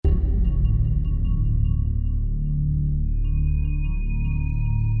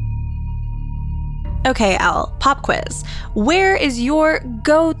Okay, Elle, pop quiz. Where is your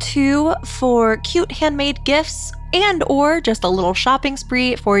go-to for cute handmade gifts and or just a little shopping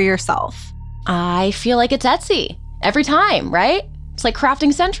spree for yourself? I feel like it's Etsy. Every time, right? It's like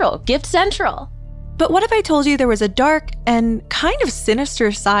crafting central, gift central. But what if I told you there was a dark and kind of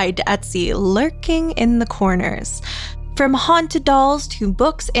sinister side to Etsy lurking in the corners? From haunted dolls to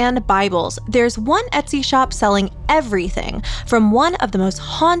books and Bibles, there's one Etsy shop selling everything from one of the most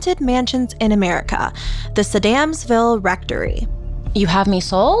haunted mansions in America, the Sadamsville Rectory. You have me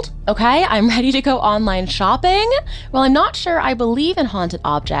sold? Okay, I'm ready to go online shopping. While I'm not sure I believe in haunted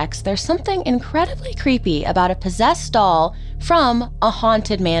objects, there's something incredibly creepy about a possessed doll from a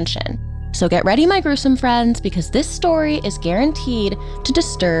haunted mansion. So get ready, my gruesome friends, because this story is guaranteed to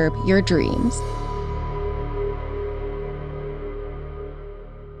disturb your dreams.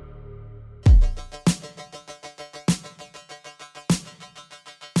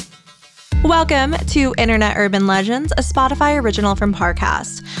 Welcome to Internet Urban Legends, a Spotify original from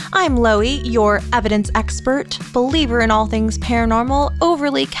Parcast. I'm Loie, your evidence expert, believer in all things paranormal,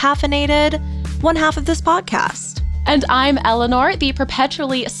 overly caffeinated, one half of this podcast. And I'm Eleanor, the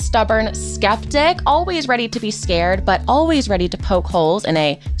perpetually stubborn skeptic, always ready to be scared, but always ready to poke holes in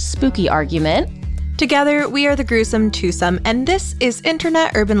a spooky argument. Together, we are the Gruesome Twosome, and this is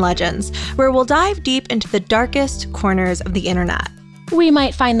Internet Urban Legends, where we'll dive deep into the darkest corners of the internet. We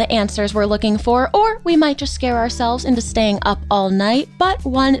might find the answers we're looking for, or we might just scare ourselves into staying up all night. But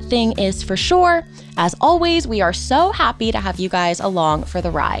one thing is for sure, as always, we are so happy to have you guys along for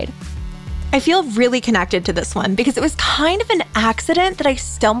the ride. I feel really connected to this one because it was kind of an accident that I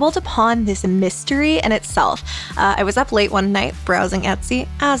stumbled upon this mystery in itself. I was up late one night browsing Etsy,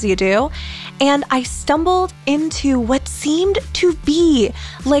 as you do, and I stumbled into what seemed to be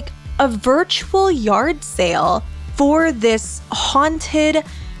like a virtual yard sale for this haunted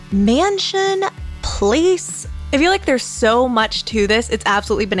mansion place. I feel like there's so much to this. It's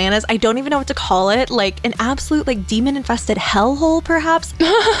absolutely bananas. I don't even know what to call it. Like an absolute demon-infested hellhole, perhaps.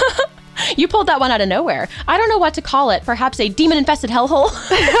 You pulled that one out of nowhere. I don't know what to call it. Perhaps a demon-infested hellhole.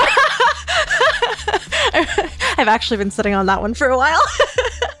 I've actually been sitting on that one for a while.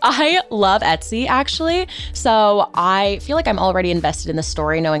 I love Etsy, actually. So I feel like I'm already invested in the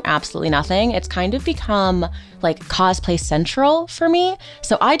story, knowing absolutely nothing. It's kind of become like cosplay central for me.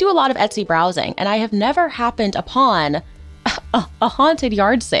 So I do a lot of Etsy browsing, and I have never happened upon a haunted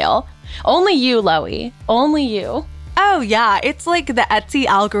yard sale. Only you, Loie. Only you. Oh, yeah. It's like the Etsy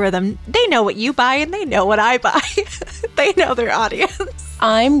algorithm. They know what you buy and they know what I buy. They know their audience.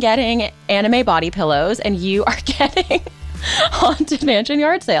 I'm getting anime body pillows and you are getting haunted mansion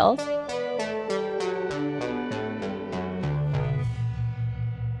yard sales.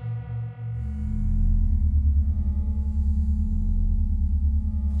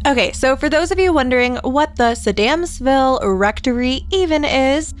 Okay, so for those of you wondering what the Sadamsville Rectory even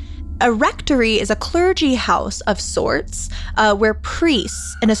is, a rectory is a clergy house of sorts where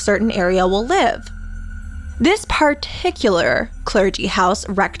priests in a certain area will live. This particular clergy house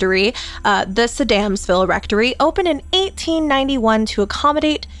rectory, the Sadamsville Rectory, opened in 1891 to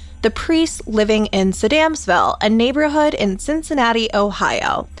accommodate the priests living in Sadamsville, a neighborhood in Cincinnati,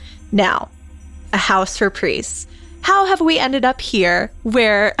 Ohio. Now, a house for priests. How have we ended up here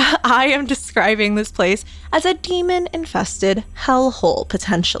where I am describing this place as a demon-infested hellhole,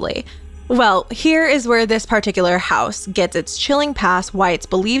 potentially? Well, here is where this particular house gets its chilling past, why it's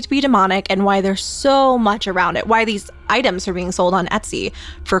believed to be demonic, and why there's so much around it, why these items are being sold on Etsy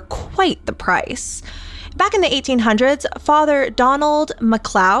for quite the price. Back in the 1800s, Father Donald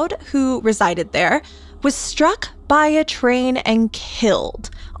MacLeod, who resided there, was struck by a train and killed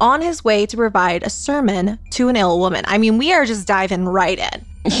on his way to provide a sermon to an ill woman. I mean, we are just diving right in.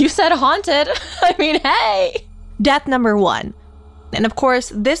 You said haunted. I mean, hey. Death number 1. And of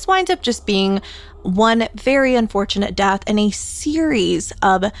course, this winds up just being one very unfortunate death in a series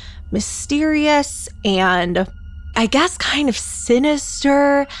of mysterious and, I guess, kind of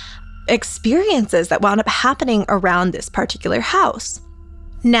sinister experiences that wound up happening around this particular house.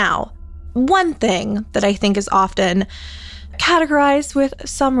 Now, one thing that I think is often categorized with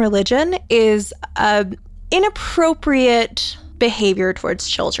some religion is inappropriate behavior towards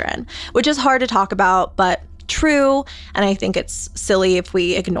children, which is hard to talk about, but true, and I think it's silly if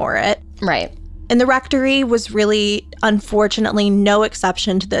we ignore it. Right. And the rectory was really, unfortunately, no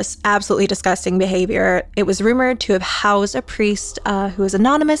exception to this absolutely disgusting behavior. It was rumored to have housed a priest who was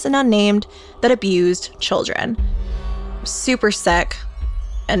anonymous and unnamed that abused children. Super sick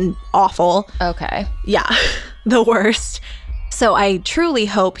and awful. Okay. Yeah, the worst. So I truly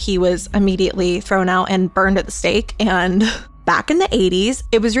hope he was immediately thrown out and burned at the stake and back in the 80s,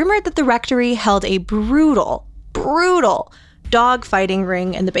 it was rumored that the rectory held a brutal dog fighting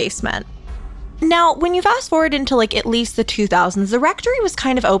ring in the basement. Now, when you fast forward into like at least the 2000s, the rectory was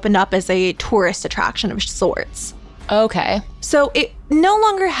kind of opened up as a tourist attraction of sorts. Okay. So it no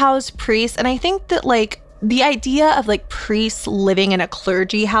longer housed priests, and I think that like the idea of like priests living in a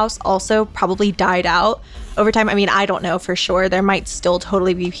clergy house also probably died out over time. I mean, I don't know for sure. There might still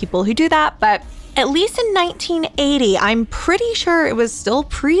totally be people who do that, but at least in 1980, I'm pretty sure it was still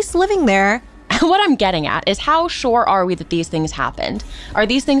priests living there. What I'm getting at is how sure are we that these things happened? Are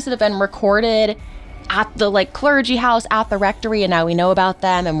these things that have been recorded at the like clergy house at the rectory and now we know about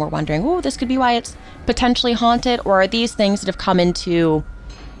them and we're wondering, oh, this could be why it's potentially haunted? Or are these things that have come into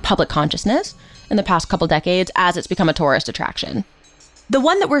public consciousness in the past couple decades as it's become a tourist attraction? The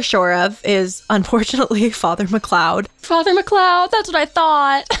one that we're sure of is, unfortunately, Father McLeod. Father McLeod, that's what I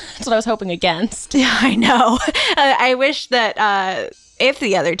thought. That's what I was hoping against. Yeah, I know. I wish that if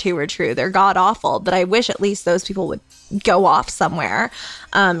the other two were true, they're god-awful, but I wish at least those people would go off somewhere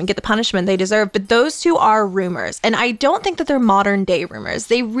and get the punishment they deserve. But those two are rumors, and I don't think that they're modern-day rumors.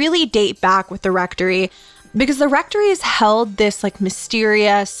 They really date back with the rectory, because the rectory has held this, like,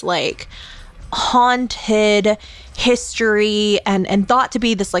 mysterious, like, haunted history and thought to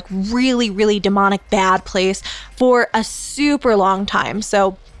be this like really demonic bad place for a super long time.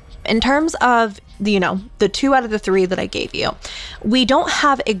 So in terms of the 2 out of the 3 that I gave you, we don't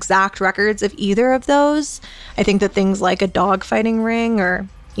have exact records of either of those. I think that things like a dog fighting ring or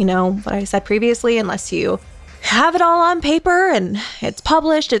what I said previously, unless you have it all on paper and it's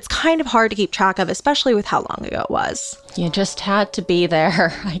published, it's kind of hard to keep track of, especially with how long ago it was. You just had to be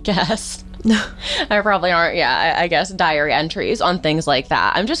there, I guess. There probably aren't, I guess, diary entries on things like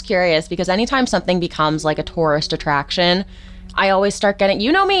that. I'm just curious because anytime something becomes like a tourist attraction, I always start getting,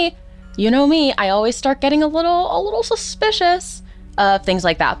 you know me, I always start getting a little suspicious of things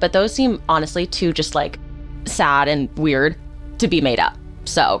like that. But those seem honestly too just like sad and weird to be made up.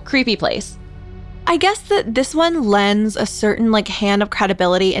 So creepy place. I guess that this one lends a certain like hand of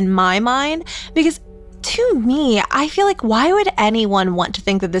credibility in my mind because to me, I feel like why would anyone want to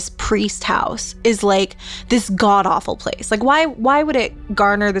think that this priest house is like this god-awful place? Like why would it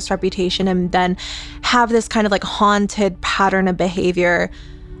garner this reputation and then have this kind of like haunted pattern of behavior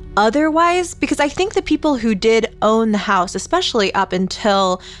otherwise? Because I think the people who did own the house, especially up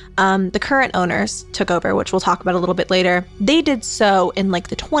until the current owners took over, which we'll talk about a little bit later, they did so in like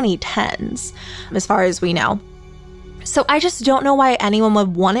the 2010s, as far as we know. So I just don't know why anyone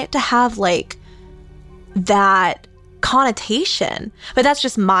would want it to have like that connotation. But that's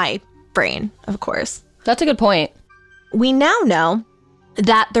just my brain, of course. That's a good point. We now know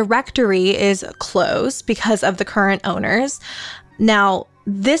that the rectory is closed because of the current owners. Now,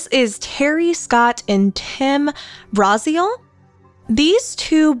 this is Terry Scott and Tim Braziel. These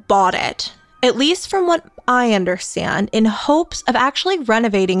two bought it, at least from what I understand, in hopes of actually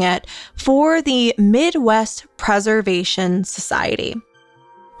renovating it for the Midwest Preservation Society.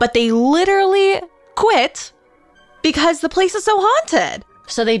 But they literally quit because the place is so haunted.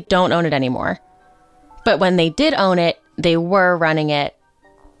 So they don't own it anymore. But when they did own it, they were running it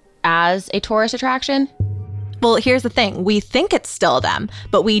as a tourist attraction? Well, here's the thing. We think it's still them,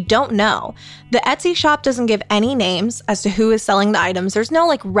 but we don't know. The Etsy shop doesn't give any names as to who is selling the items. There's no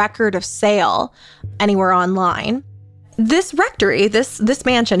like record of sale anywhere online. This rectory, this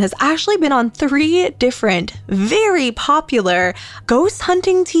mansion has actually been on 3 different, very popular ghost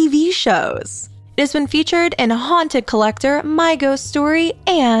hunting TV shows. It has been featured in Haunted Collector, My Ghost Story,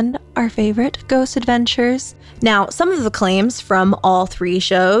 and our favorite, Ghost Adventures. Now, some of the claims from all 3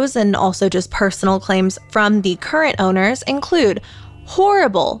 shows, and also just personal claims from the current owners, include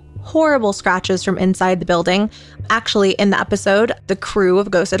horrible scratches from inside the building. Actually, in the episode, the crew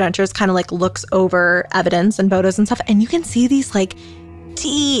of Ghost Adventures kind of like looks over evidence and photos and stuff, and you can see these like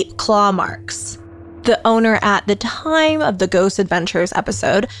deep claw marks. The owner at the time of the Ghost Adventures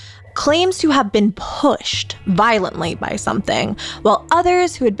episode claims to have been pushed violently by something, while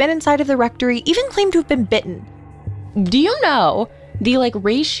others who had been inside of the rectory even claimed to have been bitten. Do you know the like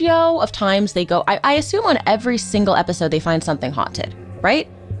ratio of times they go? I assume on every single episode they find something haunted, right?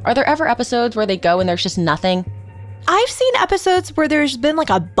 Are there ever episodes where they go and there's just nothing? I've seen episodes where there's been like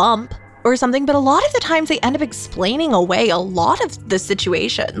a bump or something, but a lot of the times they end up explaining away a lot of the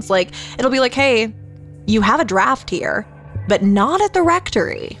situations. Like it'll be like, hey, you have a draft here, but not at the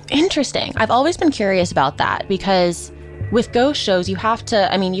rectory. Interesting. I've always been curious about that because with ghost shows, you have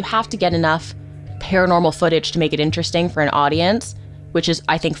to get enough paranormal footage to make it interesting for an audience, which is,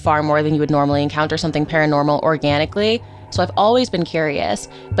 I think, far more than you would normally encounter something paranormal organically. So I've always been curious.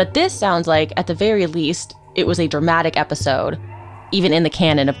 But this sounds like, at the very least, it was a dramatic episode, even in the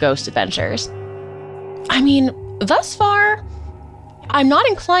canon of Ghost Adventures. I mean, thus far, I'm not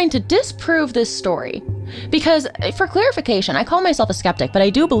inclined to disprove this story. Because, for clarification, I call myself a skeptic, but I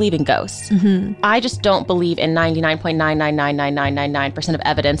do believe in ghosts. Mm-hmm. I just don't believe in 99.9999999% of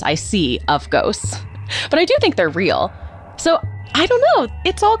evidence I see of ghosts. But I do think they're real. So, I don't know.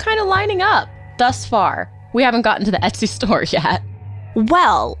 It's all kind of lining up thus far. We haven't gotten to the Etsy store yet.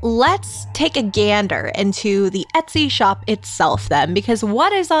 Well, let's take a gander into the Etsy shop itself then, because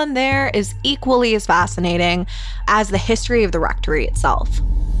what is on there is equally as fascinating as the history of the rectory itself.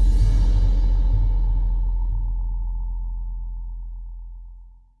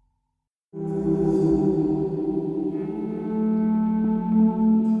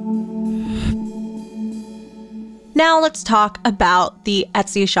 Now let's talk about the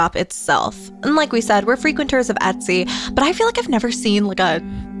Etsy shop itself. And like we said, we're frequenters of Etsy, but I feel like I've never seen like a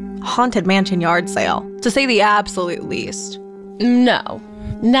haunted mansion yard sale, to say the absolute least. No,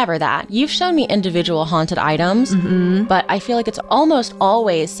 never that. You've shown me individual haunted items, but I feel like it's almost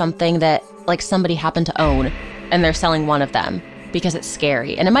always something that like somebody happened to own and they're selling one of them because it's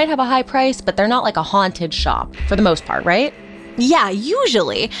scary. And it might have a high price, but they're not like a haunted shop for the most part, right? Yeah,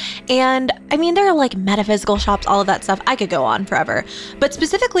 usually. And I mean, there are like metaphysical shops, all of that stuff. I could go on forever. But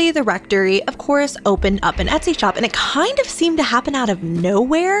specifically, the rectory, of course, opened up an Etsy shop, and it kind of seemed to happen out of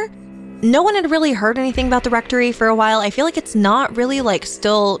nowhere. No one had really heard anything about the rectory for a while. I feel like it's not really like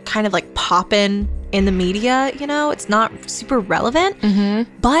still kind of like popping in the media, you know? It's not super relevant.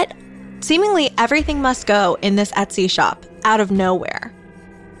 But seemingly everything must go in this Etsy shop out of nowhere.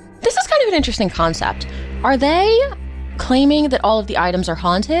 This is kind of an interesting concept. Are they claiming that all of the items are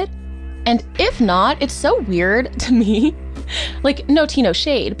haunted? And if not, it's so weird to me. Like, no tea, no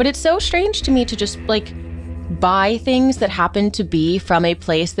shade, but it's so strange to me to just like buy things that happen to be from a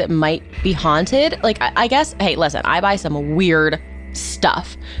place that might be haunted. Like, I guess, hey, listen, I buy some weird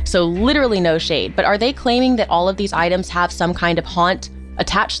stuff, so literally no shade. But are they claiming that all of these items have some kind of haunt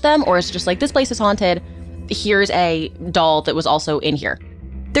attached to them? Or is it just like, this place is haunted, here's a doll that was also in here?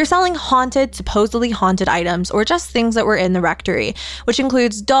 They're selling haunted, supposedly haunted items, or just things that were in the rectory, which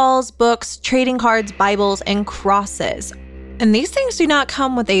includes dolls, books, trading cards, Bibles, and crosses. And these things do not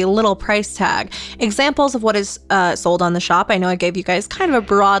come with a little price tag. Examples of what is sold on the shop, I know I gave you guys kind of a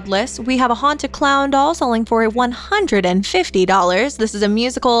broad list. We have a haunted clown doll selling for $150. This is a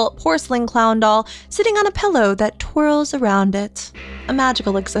musical porcelain clown doll sitting on a pillow that twirls around it. A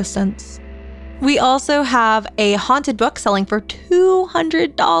magical existence. We also have a haunted book selling for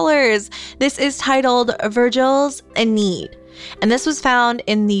 $200. This is titled Virgil's Aeneid, and this was found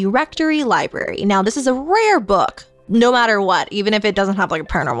in the Rectory Library. Now, this is a rare book, no matter what, even if it doesn't have like a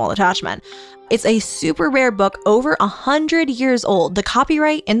paranormal attachment. It's a super rare book, over 100 years old. The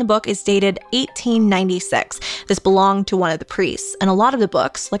copyright in the book is dated 1896. This belonged to one of the priests. And a lot of the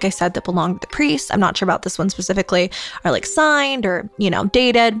books, like I said, that belong to the priests, I'm not sure about this one specifically, are like signed or,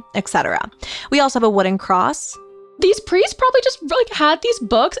 dated, etc. We also have a wooden cross. These priests probably just like had these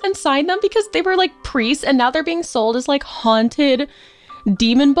books and signed them because they were like priests, and now they're being sold as like haunted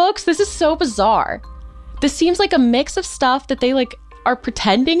demon books. This is so bizarre. This seems like a mix of stuff that they like are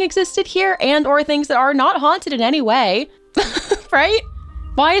pretending existed here and or things that are not haunted in any way, right?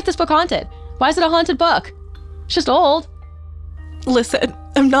 Why is this book haunted? Why is it a haunted book? It's just old. Listen,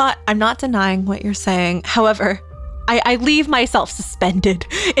 I'm not denying what you're saying. However, I leave myself suspended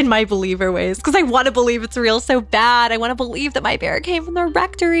in my believer ways because I want to believe it's real so bad. I want to believe that my bear came from the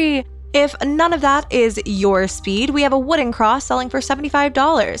rectory. If none of that is your speed, we have a wooden cross selling for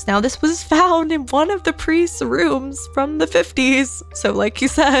 $75. Now, this was found in one of the priest's rooms from the 50s. So like you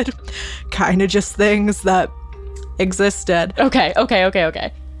said, kind of just things that existed. Okay.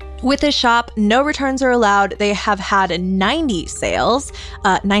 With this shop, no returns are allowed. They have had 90 sales,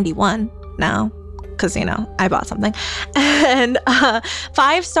 91 now, because, I bought something, and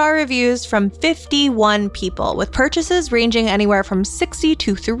 5-star reviews from 51 people, with purchases ranging anywhere from $60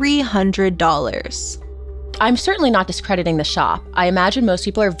 to $300. I'm certainly not discrediting the shop. I imagine most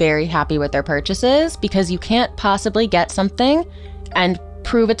people are very happy with their purchases because you can't possibly get something and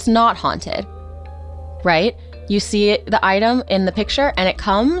prove it's not haunted, right? You see the item in the picture and it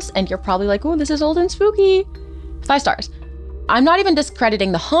comes and you're probably like, oh, this is old and spooky. 5 stars. I'm not even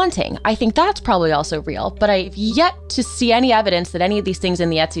discrediting the haunting. I think that's probably also real, but I've yet to see any evidence that any of these things in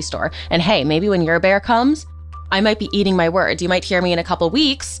the Etsy store. And hey, maybe when your bear comes, I might be eating my words. You might hear me in a couple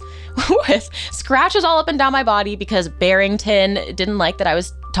weeks with scratches all up and down my body because Barrington didn't like that I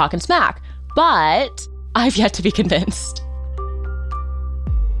was talking smack. But I've yet to be convinced.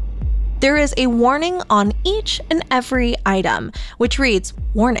 there is a warning on each and every item, which reads,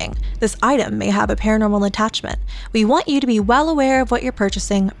 "Warning, this item may have a paranormal attachment. We want you to be well aware of what you're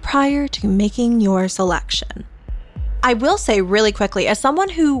purchasing prior to making your selection." I will say really quickly, as someone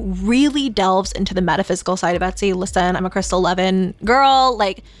who really delves into the metaphysical side of Etsy, listen, I'm a Crystal Levin girl,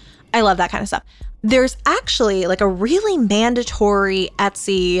 like I love that kind of stuff. There's actually like a really mandatory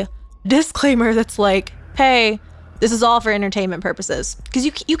Etsy disclaimer that's like, hey, this is all for entertainment purposes, because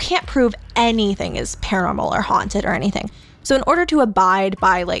you can't prove anything is paranormal or haunted or anything. So in order to abide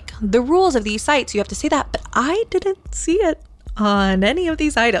by like the rules of these sites, you have to say that, but I didn't see it on any of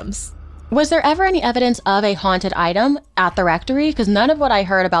these items. Was there ever any evidence of a haunted item at the rectory? Because none of what I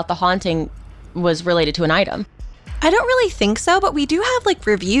heard about the haunting was related to an item. I don't really think so, but we do have like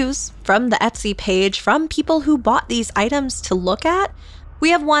reviews from the Etsy page from people who bought these items to look at. We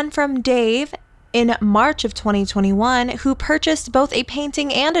have one from Dave in March of 2021 who purchased both a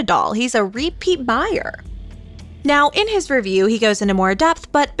painting and a doll. He's a repeat buyer. Now, in his review, he goes into more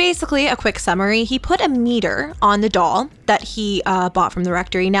depth, but basically a quick summary. He put a meter on the doll that he bought from the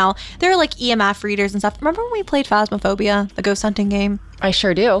rectory. Now, there are like EMF readers and stuff. Remember when we played Phasmophobia, the ghost hunting game? I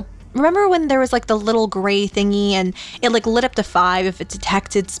sure do. Remember when there was like the little gray thingy and it like lit up to 5 if it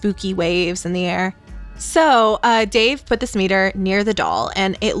detected spooky waves in the air? So Dave put this meter near the doll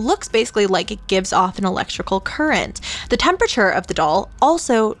and it looks basically like it gives off an electrical current. The temperature of the doll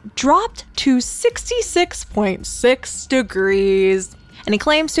also dropped to 66.6 degrees. And he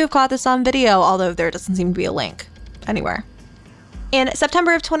claims to have caught this on video, although there doesn't seem to be a link anywhere. In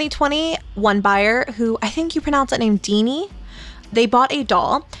September of 2020, one buyer, who I think you pronounce it name Deanie, they bought a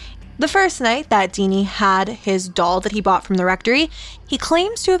doll. The first night that Deanie had his doll that he bought from the rectory, he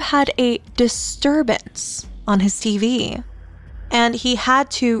claims to have had a disturbance on his TV. And he had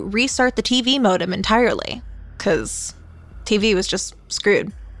to restart the TV modem entirely because TV was just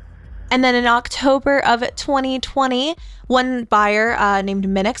screwed. And then in October of 2020, one buyer named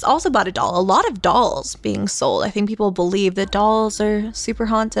Minix also bought a doll. A lot of dolls being sold. I think people believe that dolls are super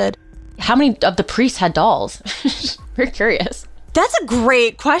haunted. How many of the priests had dolls? We're curious. That's a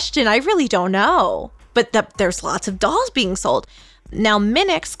great question. I really don't know. But there's lots of dolls being sold. Now,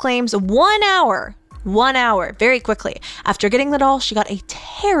 Minix claims 1 hour, very quickly. After getting the doll, she got a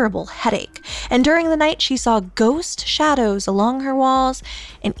terrible headache. And during the night, she saw ghost shadows along her walls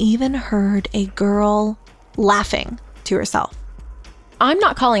and even heard a girl laughing to herself. I'm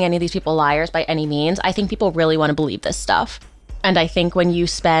not calling any of these people liars by any means. I think people really want to believe this stuff. And I think when you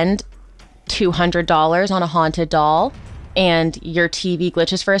spend $200 on a haunted doll, and your TV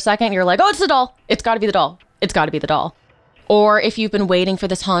glitches for a second, you're like, oh, it's the doll. It's got to be the doll. It's got to be the doll. Or if you've been waiting for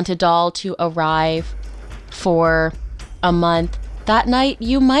this haunted doll to arrive for a month, that night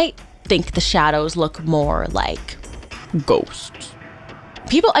you might think the shadows look more like ghosts.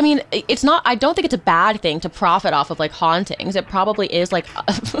 People, I mean, it's not, I don't think it's a bad thing to profit off of like hauntings. It probably is like,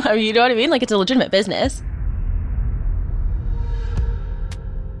 you know what I mean? Like it's a legitimate business.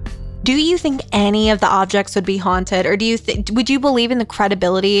 Do you think any of the objects would be haunted, or would you believe in the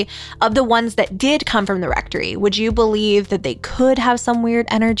credibility of the ones that did come from the rectory? Would you believe that they could have some weird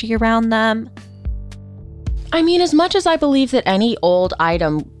energy around them? I mean, as much as I believe that any old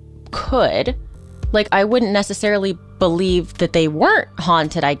item could, like I wouldn't necessarily believe that they weren't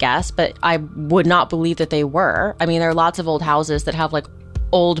haunted, I guess, but I would not believe that they were. I mean, there are lots of old houses that have like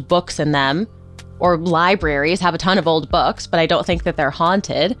old books in them, or libraries have a ton of old books, but I don't think that they're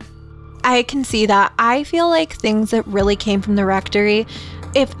haunted. I can see that. I feel like things that really came from the rectory,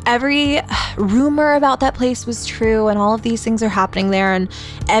 if every rumor about that place was true and all of these things are happening there and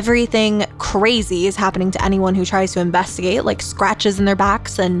everything crazy is happening to anyone who tries to investigate, like scratches in their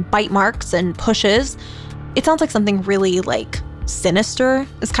backs and bite marks and pushes, it sounds like something really like sinister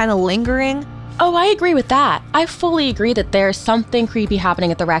is kind of lingering. Oh, I agree with that. I fully agree that there's something creepy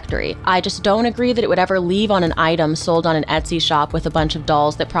happening at the rectory. I just don't agree that it would ever leave on an item sold on an Etsy shop with a bunch of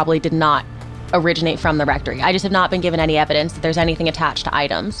dolls that probably did not originate from the rectory. I just have not been given any evidence that there's anything attached to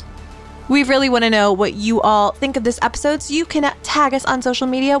items. We really want to know what you all think of this episode, so you can tag us on social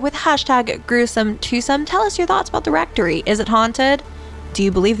media with #GruesomeTwosome. Tell us your thoughts about the rectory. Is it haunted? Do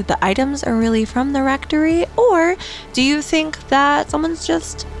you believe that the items are really from the rectory? Or do you think that someone's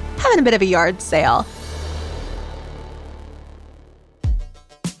just having a bit of a yard sale?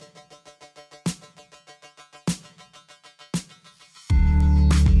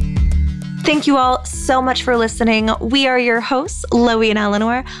 Thank you all so much for listening. We are your hosts, Loie and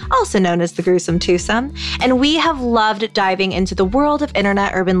Eleanor, also known as the Gruesome Twosome, and we have loved diving into the world of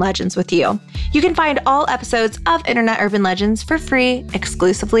Internet Urban Legends with you. You can find all episodes of Internet Urban Legends for free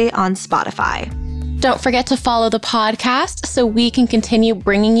exclusively on Spotify. Don't forget to follow the podcast so we can continue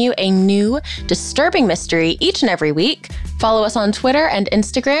bringing you a new disturbing mystery each and every week. Follow us on Twitter and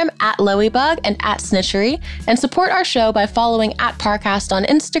Instagram at Loeybug and at Snitchery, and support our show by following at Parcast on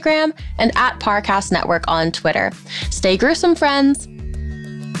Instagram and at Parcast Network on Twitter. Stay gruesome, friends.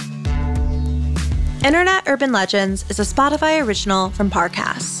 Internet Urban Legends is a Spotify original from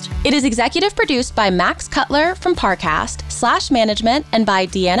Parcast. It is executive produced by Max Cutler from Parcast, /management, and by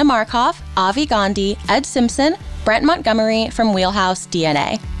Deanna Markov, Avi Gandhi, Ed Simpson, Brent Montgomery from Wheelhouse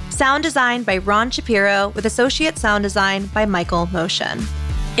DNA. Sound design by Ron Shapiro with associate sound design by Michael Motion.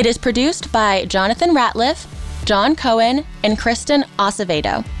 It is produced by Jonathan Ratliff, John Cohen, and Kristen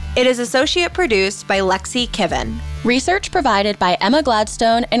Acevedo. It is associate produced by Lexi Kiven. Research provided by Emma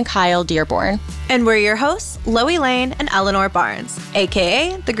Gladstone and Kyle Dearborn. And we're your hosts, Loie Lane and Eleanor Barnes,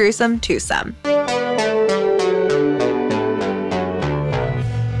 aka The Gruesome Twosome.